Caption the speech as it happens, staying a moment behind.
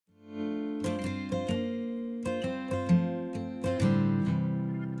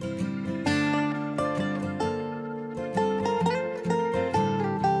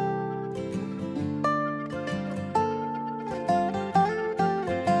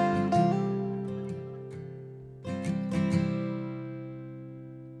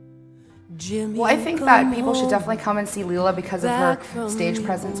Well, I think that people should definitely come and see Leela because of her stage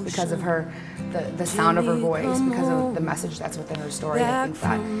presence, because of her the sound of her voice, because of the message that's within her story. I think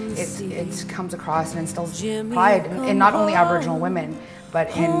that it comes across and instills pride in not only Aboriginal women, but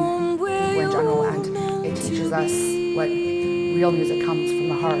in people in general, and it teaches us what real music comes from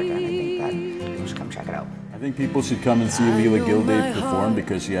the heart, and I think that people should come check it out. I think people should come and see Leela Gilday perform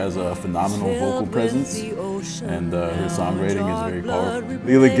because she has a phenomenal vocal presence and her songwriting is very powerful.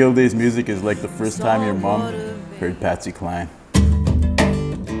 Leela Gilday's music is like the first time your mom heard Patsy Cline.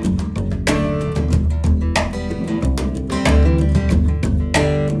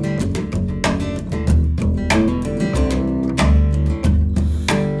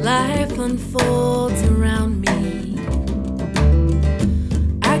 Life unfolds around me.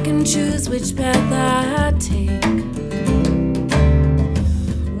 I can choose which path I take.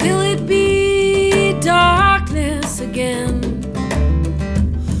 Will it be darkness again,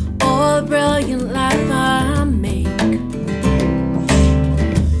 or a brilliant life I make?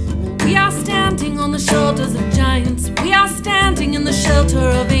 We are standing on the shoulders of giants. We are standing in the shelter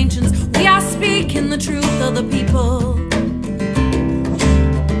of ancients. We are speaking the truth of the people.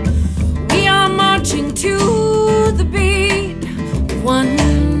 Marching to the beat of one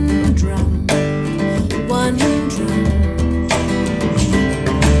drum, one drum.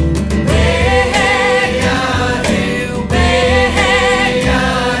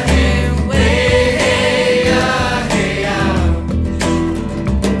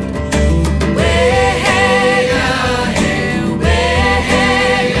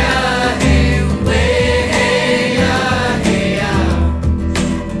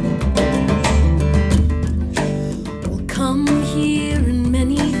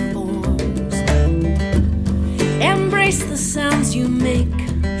 The sounds you make.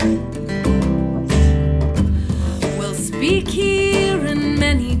 We'll speak here in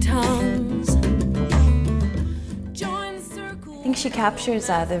many tongues. Join circle. I think she captures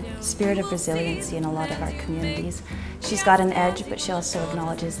the spirit of resiliency in a lot of our communities. She's got an edge, but she also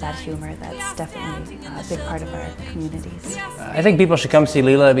acknowledges that humor that's definitely a big part of our communities. I think people should come see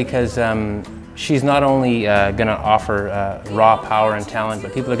Leela because she's not only going to offer raw power and talent,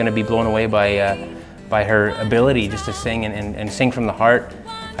 but people are going to be blown away by her ability just to sing and sing from the heart.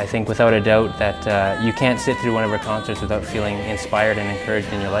 I think without a doubt that you can't sit through one of her concerts without feeling inspired and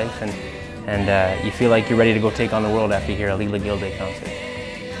encouraged in your life, and you feel like you're ready to go take on the world after you hear a Leela Gilday concert.